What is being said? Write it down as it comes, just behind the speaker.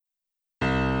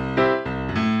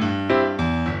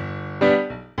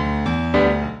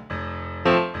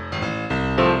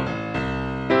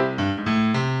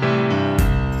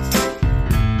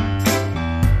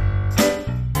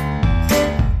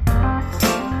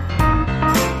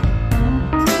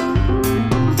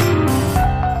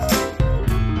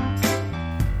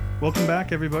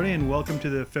back, everybody, and welcome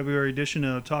to the February edition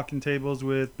of Talkin Tables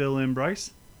with Bill and Bryce.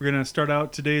 We're going to start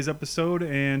out today's episode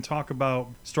and talk about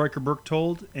Stryker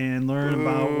Berchtold and learn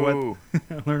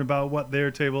about what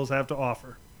their tables have to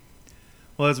offer.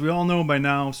 Well, as we all know by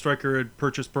now, Stryker had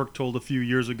purchased Berchtold a few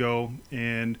years ago,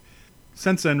 and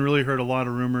since then really heard a lot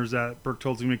of rumors that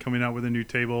Berchtold's going to be coming out with a new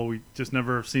table. We just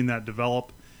never have seen that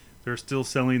develop. They're still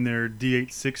selling their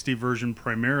D860 version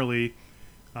primarily,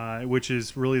 which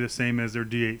is really the same as their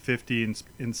D850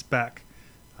 in spec.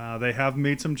 They have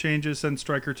made some changes since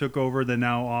Stryker took over. They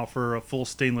now offer a full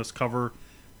stainless cover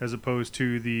as opposed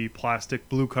to the plastic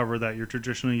blue cover that you're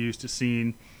traditionally used to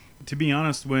seeing. To be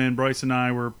honest, when Bryce and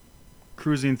I were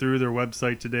cruising through their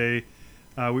website today,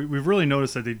 we've really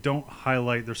noticed that they don't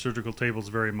highlight their surgical tables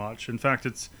very much. In fact,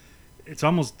 it's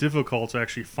almost difficult to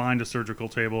actually find a surgical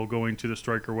table going to the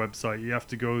Stryker website. You have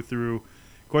to go through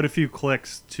quite a few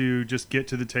clicks to just get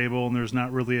to the table, and there's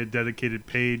not really a dedicated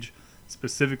page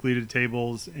specifically to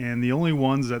tables, and the only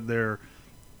ones that they're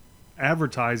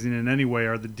advertising in any way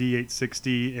are the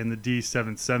D860 and the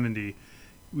D770.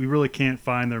 We really can't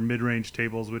find their mid-range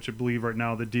tables, which I believe right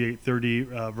now the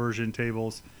D830 version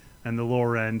tables and the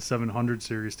lower end 700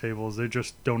 series tables, they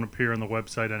just don't appear on the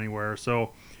website anywhere.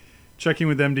 So checking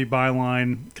with MD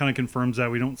Byline kind of confirms that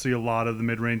we don't see a lot of the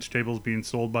mid-range tables being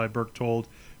sold by Berchtold.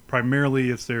 Primarily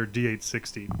it's their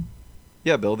D860.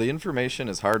 Yeah, Bill, the information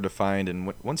is hard to find,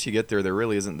 and once you get there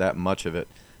really isn't that much of it.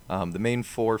 The main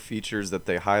four features that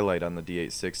they highlight on the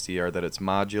D860 are that it's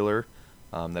modular,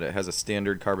 that it has a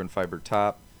standard carbon fiber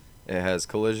top, it has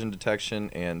collision detection,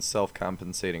 and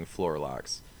self-compensating floor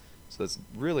locks. So that's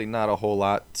really not a whole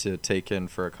lot to take in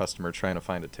for a customer trying to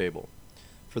find a table.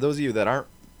 For those of you that aren't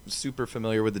super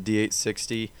familiar with the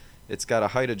D860, it's got a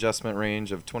height adjustment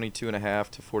range of 22.5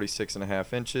 to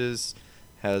 46.5 inches,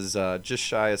 has just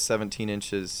shy of 17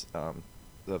 inches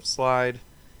of slide,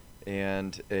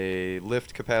 and a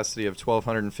lift capacity of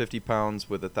 1,250 pounds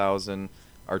with 1,000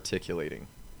 articulating.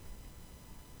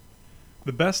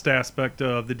 The best aspect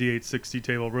of the D860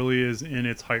 table really is in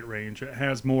its height range. It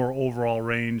has more overall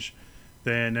range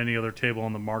than any other table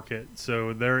on the market.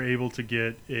 So they're able to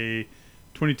get a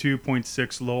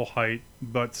 22.6 low height,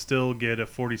 but still get a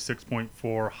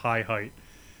 46.4 high height.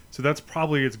 So that's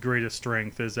probably its greatest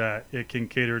strength, is that it can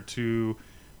cater to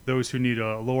those who need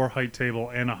a lower height table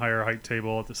and a higher height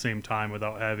table at the same time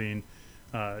without having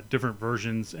different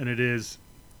versions. And it is,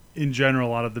 in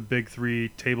general, out of the big three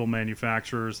table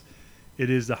manufacturers, it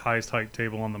is the highest height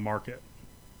table on the market.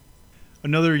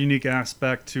 Another unique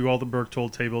aspect to all the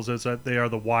Berchtold tables is that they are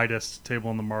the widest table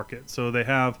on the market. So they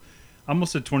have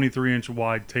almost a 23-inch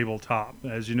wide tabletop.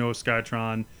 As you know,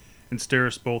 Skytron and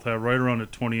Steris both have right around a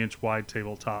 20-inch wide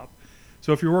tabletop.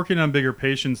 So if you're working on bigger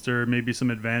patients, there may be some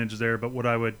advantage there, but what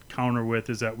I would counter with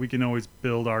is that we can always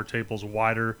build our tables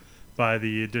wider by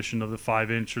the addition of the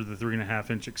 5-inch or the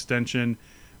 3.5-inch extension,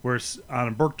 whereas on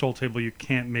a Berchtold table, you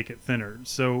can't make it thinner.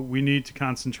 So we need to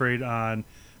concentrate on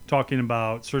talking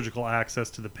about surgical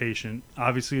access to the patient.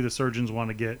 Obviously, the surgeons want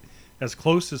to get as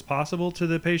close as possible to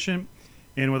the patient,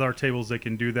 and with our tables, they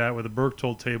can do that. With a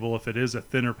Berchtold table, if it is a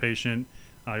thinner patient,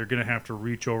 you're going to have to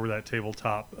reach over that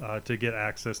tabletop to get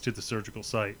access to the surgical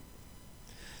site.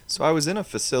 So I was in a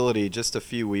facility just a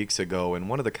few weeks ago, and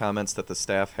one of the comments that the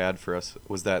staff had for us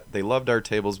was that they loved our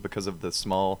tables because of the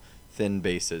small, thin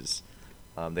bases.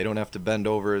 They don't have to bend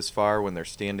over as far when they're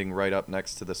standing right up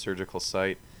next to the surgical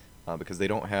site because they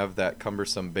don't have that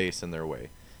cumbersome base in their way.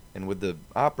 And with the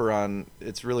Operon,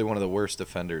 it's really one of the worst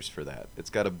offenders for that. It's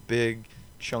got a big,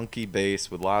 chunky base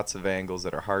with lots of angles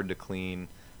that are hard to clean.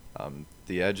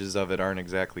 The edges of it aren't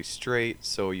exactly straight,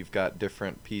 so you've got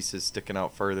different pieces sticking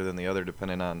out further than the other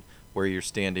depending on where you're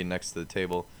standing next to the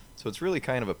table. So it's really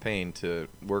kind of a pain to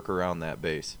work around that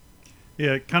base.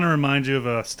 Yeah, it kind of reminds you of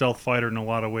a stealth fighter in a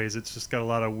lot of ways. It's just got a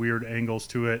lot of weird angles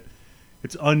to it.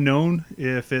 It's unknown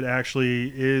if it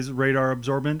actually is radar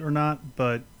absorbent or not,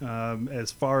 but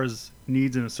as far as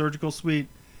needs in a surgical suite,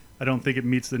 I don't think it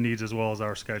meets the needs as well as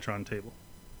our Skytron table.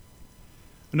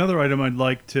 Another item I'd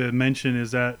like to mention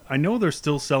is that I know they're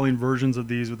still selling versions of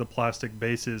these with the plastic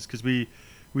bases, because we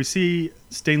see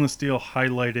stainless steel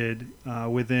highlighted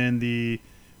within the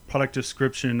product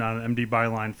description on MD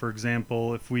Byline. For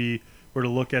example, if we were to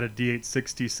look at a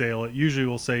D860 sale, it usually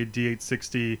will say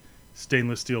D860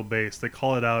 stainless steel base. They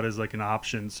call it out as like an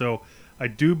option. So I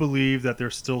do believe that they're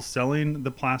still selling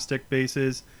the plastic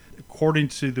bases. According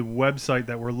to the website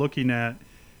that we're looking at,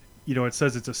 you know, it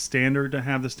says it's a standard to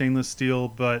have the stainless steel,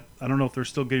 but I don't know if they're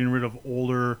still getting rid of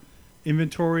older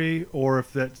inventory or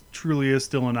if that truly is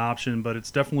still an option, but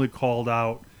it's definitely called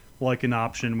out like an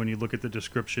option when you look at the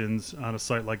descriptions on a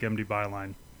site like MD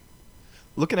Byline.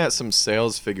 Looking at some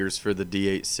sales figures for the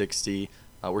D860,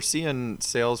 we're seeing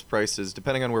sales prices,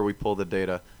 depending on where we pull the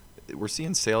data, we're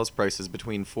seeing sales prices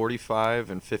between 45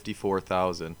 and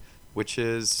 54,000, which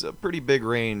is a pretty big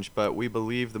range, but we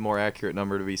believe the more accurate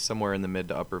number to be somewhere in the mid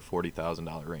to upper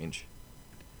 $40,000 range.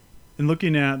 And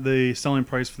looking at the selling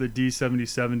price for the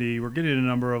D7070, we're getting a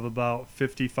number of about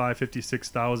 55,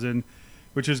 56,000,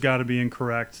 which has got to be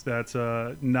incorrect. That's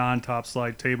a non-top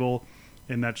slide table,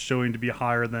 and that's showing to be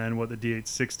higher than what the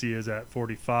D860 is at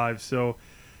 45. So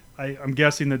I'm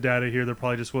guessing the data here, there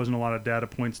probably just wasn't a lot of data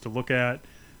points to look at.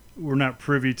 We're not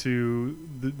privy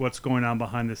to what's going on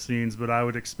behind the scenes, but I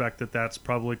would expect that that's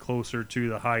probably closer to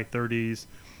the high 30s,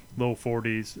 low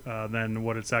 40s than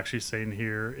what it's actually saying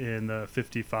here in the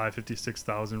 55,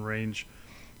 56,000 range.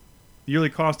 The yearly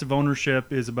cost of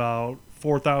ownership is about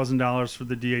 $4,000 for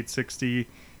the D860,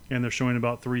 and they're showing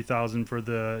about $3,000 for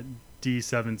the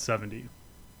D770.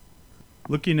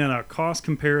 Looking at a cost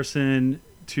comparison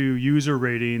to user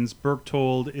ratings,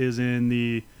 Berchtold is in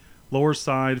the lower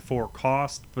side for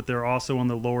cost, but they're also on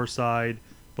the lower side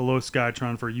below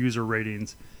Skytron for user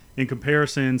ratings. In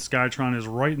comparison, Skytron is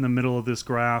right in the middle of this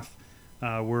graph.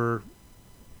 We're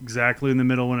exactly in the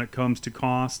middle when it comes to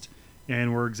cost,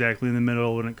 and we're exactly in the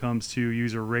middle when it comes to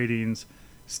user ratings.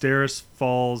 Steris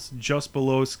falls just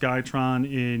below Skytron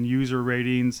in user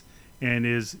ratings and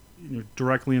is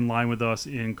directly in line with us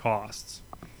in costs.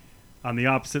 On the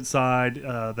opposite side,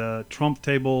 the Trump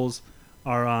tables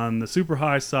are on the super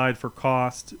high side for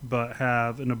cost, but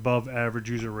have an above average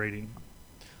user rating.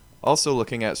 Also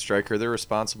looking at Stryker, they're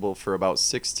responsible for about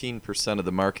 16% of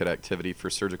the market activity for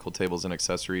surgical tables and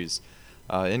accessories.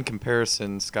 In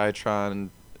comparison, Skytron,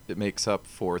 it makes up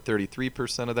for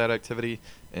 33% of that activity,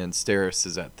 and Steris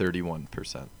is at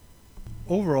 31%.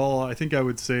 Overall, I think I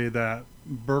would say that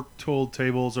Berchtold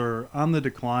tables are on the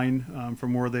decline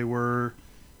from where they were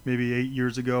maybe 8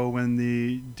 years ago when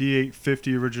the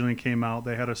D850 originally came out.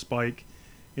 They had a spike,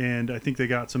 and I think they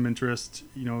got some interest.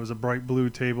 It was a bright blue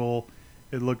table.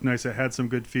 It looked nice. It had some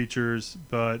good features,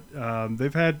 but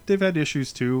they've had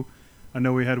issues too. I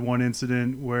know we had one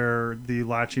incident where the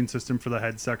latching system for the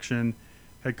head section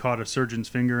had caught a surgeon's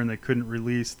finger and they couldn't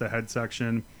release the head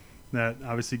section. That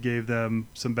obviously gave them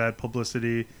some bad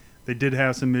publicity. They did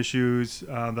have some issues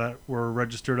that were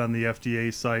registered on the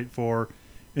FDA site for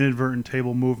inadvertent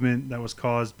table movement that was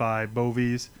caused by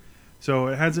bovies. So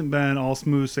it hasn't been all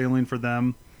smooth sailing for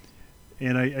them.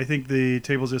 And I think the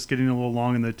table's just getting a little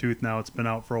long in the tooth now. It's been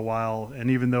out for a while.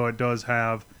 And even though it does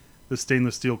have the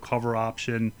stainless steel cover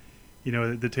option,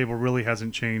 the table really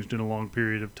hasn't changed in a long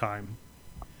period of time.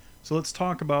 So let's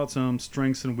talk about some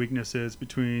strengths and weaknesses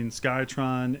between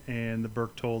Skytron and the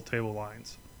Berchtold table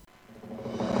lines.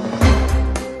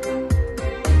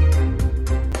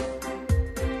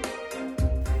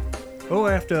 Oh,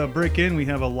 I have to break in. We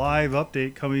have a live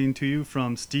update coming to you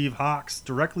from Steve Hawks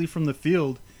directly from the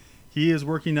field. He is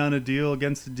working on a deal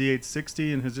against the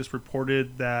D860 and has just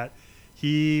reported that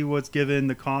he was given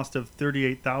the cost of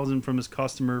 $38,000 from his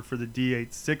customer for the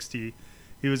D860.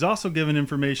 He was also given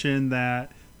information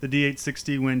that the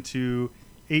D860 went to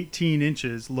 18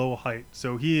 inches low height.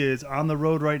 So he is on the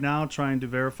road right now trying to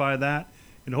verify that.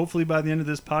 And hopefully by the end of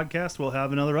this podcast, we'll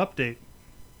have another update.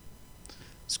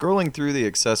 Scrolling through the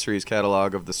accessories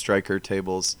catalog of the Stryker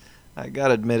tables, I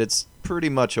gotta admit it's pretty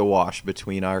much a wash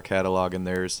between our catalog and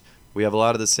theirs. We have a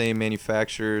lot of the same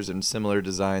manufacturers and similar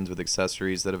designs with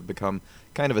accessories that have become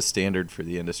kind of a standard for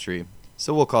the industry,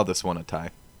 so we'll call this one a tie.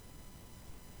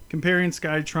 Comparing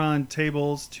Skytron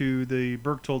tables to the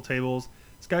Berchtold tables,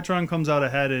 Skytron comes out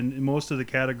ahead in most of the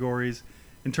categories.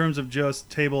 In terms of just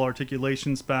table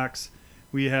articulation specs,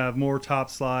 we have more top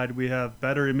slide, we have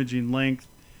better imaging length,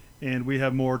 and we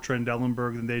have more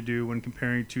Trendelenburg than they do when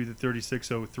comparing to the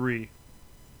 3603.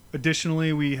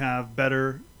 Additionally, we have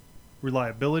better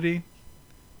reliability,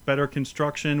 better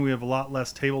construction. We have a lot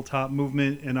less tabletop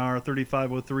movement in our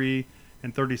 3503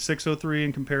 and 3603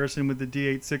 in comparison with the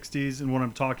D860s. And what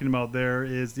I'm talking about there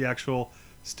is the actual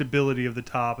stability of the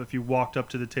top. If you walked up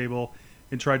to the table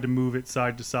and tried to move it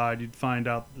side to side, you'd find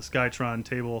out that the Skytron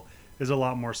table is a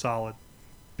lot more solid.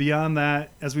 Beyond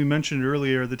that, as we mentioned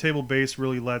earlier, the table base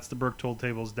really lets the Berchtold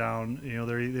tables down.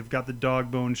 They've got the dog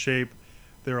bone shape.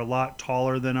 They're a lot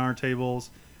taller than our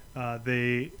tables.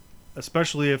 They,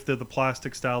 especially if they're the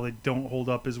plastic style, they don't hold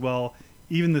up as well.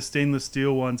 Even the stainless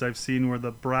steel ones I've seen where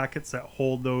the brackets that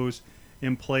hold those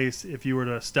in place, if you were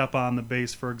to step on the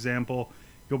base, for example,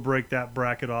 you'll break that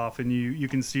bracket off. And you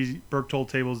can see Berchtold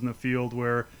tables in the field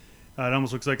where it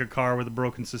almost looks like a car with a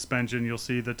broken suspension. You'll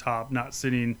see the top not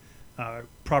sitting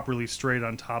properly straight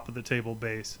on top of the table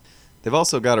base. They've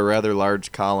also got a rather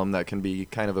large column that can be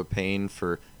kind of a pain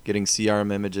for getting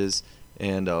C-arm images,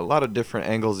 and a lot of different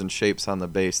angles and shapes on the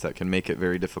base that can make it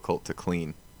very difficult to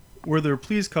clean. Where they're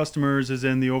pleased customers is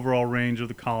in the overall range of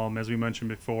the column, as we mentioned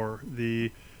before.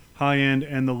 The high end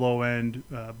and the low end,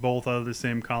 both out of the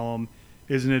same column,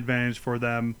 is an advantage for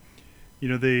them.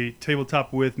 The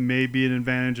tabletop width may be an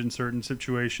advantage in certain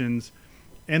situations,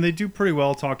 and they do pretty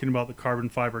well talking about the carbon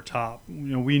fiber top.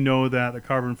 We know that the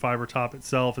carbon fiber top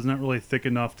itself is not really thick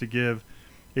enough to give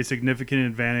a significant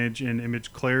advantage in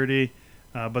image clarity,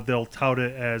 but they'll tout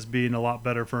it as being a lot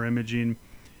better for imaging.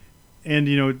 And,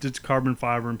 it's carbon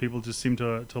fiber, and people just seem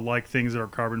to like things that are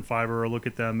carbon fiber or look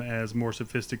at them as more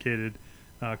sophisticated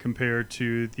compared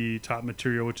to the top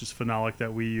material, which is phenolic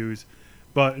that we use.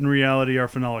 But in reality, our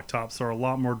phenolic tops are a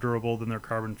lot more durable than their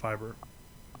carbon fiber.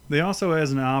 They also,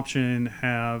 as an option,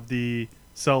 have the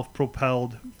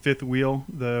self-propelled fifth wheel,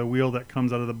 the wheel that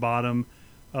comes out of the bottom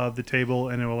of the table,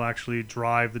 and it will actually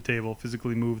drive the table,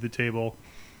 physically move the table.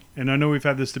 And I know we've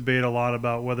had this debate a lot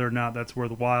about whether or not that's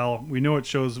worthwhile. We know it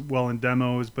shows well in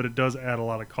demos, but it does add a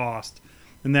lot of cost.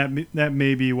 And that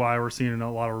may be why we're seeing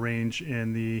a lot of range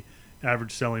in the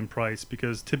average selling price,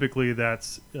 because typically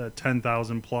that's a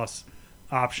 $10,000 plus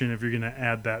option if you're going to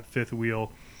add that fifth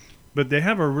wheel. But they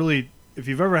have if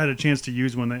you've ever had a chance to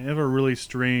use one, they have a really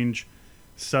strange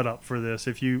setup for this.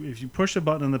 If you push a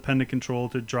button on the pendant control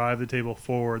to drive the table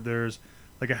forward, there's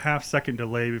like a half-second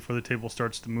delay before the table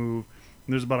starts to move.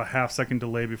 And there's about a half-second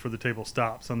delay before the table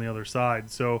stops on the other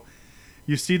side. So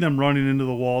you see them running into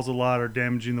the walls a lot or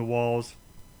damaging the walls.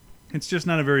 It's just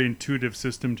not a very intuitive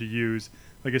system to use.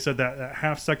 Like I said, that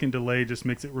half-second delay just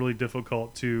makes it really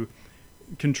difficult to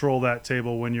control that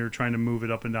table when you're trying to move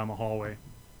it up and down the hallway.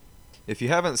 If you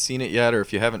haven't seen it yet, or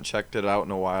if you haven't checked it out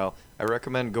in a while, I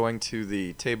recommend going to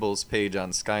the tables page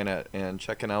on Skynet and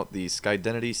checking out the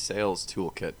Skydenity Sales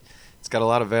Toolkit. It's got a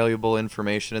lot of valuable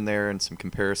information in there and some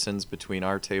comparisons between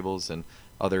our tables and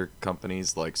other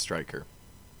companies like Stryker.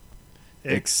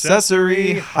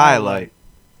 Accessory Highlight.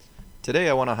 Today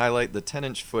I want to highlight the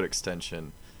 10-inch foot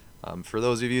extension. For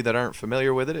those of you that aren't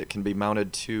familiar with it, it can be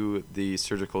mounted to the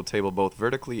surgical table both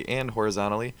vertically and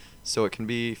horizontally, so it can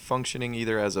be functioning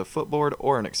either as a footboard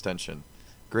or an extension.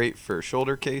 Great for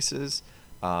shoulder cases,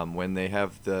 when they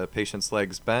have the patient's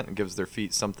legs bent and gives their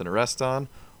feet something to rest on,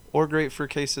 or great for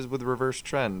cases with reverse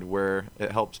trend where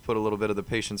it helps put a little bit of the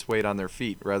patient's weight on their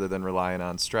feet rather than relying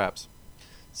on straps.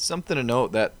 Something to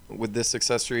note that with this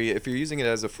accessory, if you're using it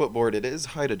as a footboard, it is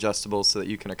height adjustable so that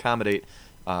you can accommodate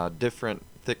different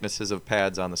thicknesses of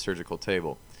pads on the surgical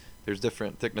table. There's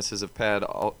different thicknesses of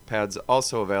pads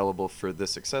also available for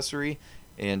this accessory,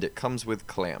 and it comes with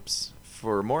clamps.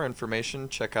 For more information,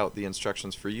 check out the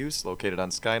instructions for use located on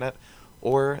Skynet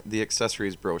or the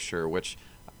accessories brochure, which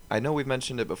I know we've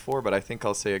mentioned it before, but I think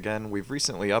I'll say again, we've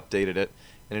recently updated it,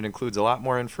 and it includes a lot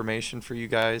more information for you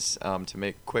guys to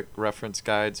make quick reference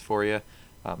guides for you.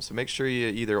 So make sure you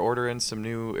either order in some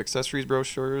new accessories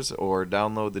brochures or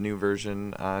download the new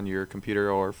version on your computer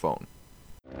or phone.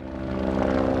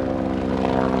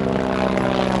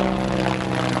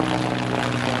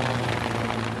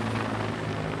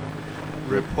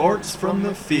 Reports from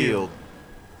the field.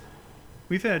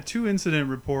 We've had 2 incident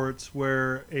reports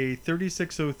where a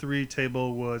 3603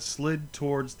 table was slid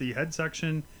towards the head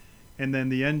section, and then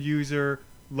the end user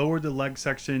lowered the leg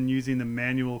section using the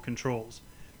manual controls.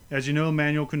 As you know,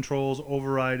 manual controls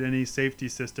override any safety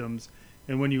systems,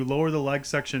 and when you lower the leg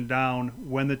section down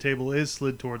when the table is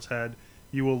slid towards head,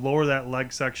 you will lower that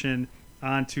leg section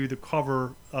onto the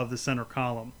cover of the center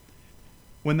column.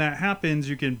 When that happens,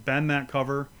 you can bend that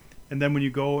cover, and then when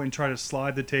you go and try to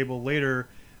slide the table later,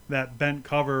 that bent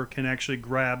cover can actually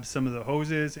grab some of the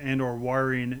hoses and or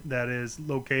wiring that is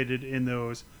located in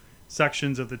those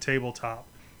sections of the tabletop.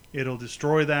 It'll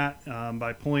destroy that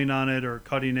by pulling on it or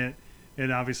cutting it,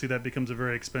 and obviously that becomes a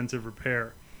very expensive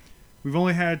repair. We've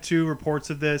only had 2 reports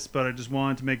of this, but I just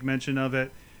wanted to make mention of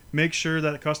it. Make sure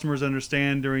that customers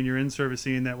understand during your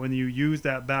in-servicing that when you use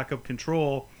that backup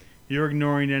control, you're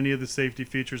ignoring any of the safety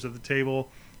features of the table,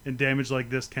 and damage like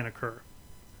this can occur.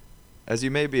 As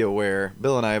you may be aware,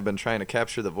 Bill and I have been trying to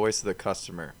capture the voice of the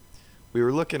customer. We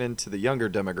were looking into the younger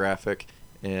demographic,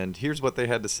 and here's what they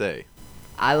had to say.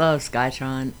 I love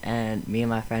Skytron, and me and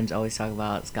my friends always talk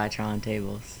about Skytron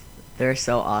tables. They're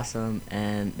so awesome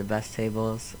and the best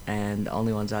tables, and the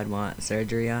only ones I'd want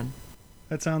surgery on.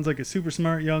 That sounds like a super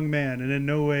smart young man, and in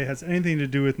no way has anything to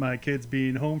do with my kids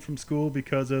being home from school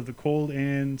because of the cold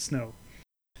and snow.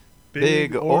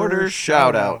 Big order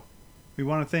shout out. We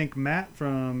want to thank Matt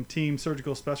from Team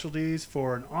Surgical Specialties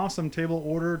for an awesome table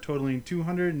order totaling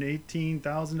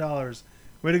 $218,000.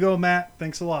 Way to go, Matt.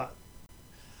 Thanks a lot.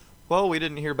 Well, we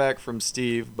didn't hear back from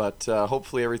Steve, but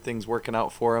hopefully everything's working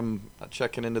out for him.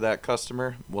 Checking into that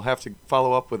customer. We'll have to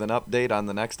follow up with an update on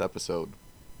the next episode.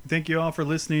 Thank you all for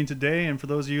listening today, and for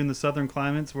those of you in the southern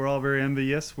climates, we're all very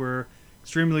envious. We're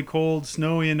extremely cold,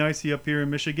 snowy, and icy up here in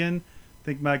Michigan. I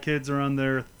think my kids are on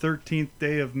their 13th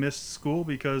day of missed school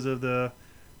because of the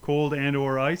cold and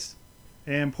or ice.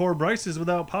 And poor Bryce is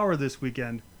without power this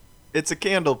weekend. It's a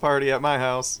candle party at my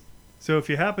house. So if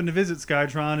you happen to visit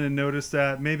Skytron and notice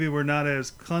that maybe we're not as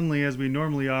cleanly as we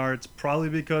normally are, it's probably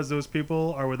because those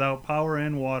people are without power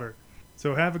and water.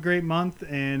 So have a great month,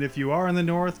 and if you are in the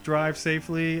north, drive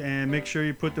safely and make sure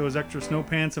you put those extra snow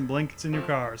pants and blankets in your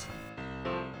cars.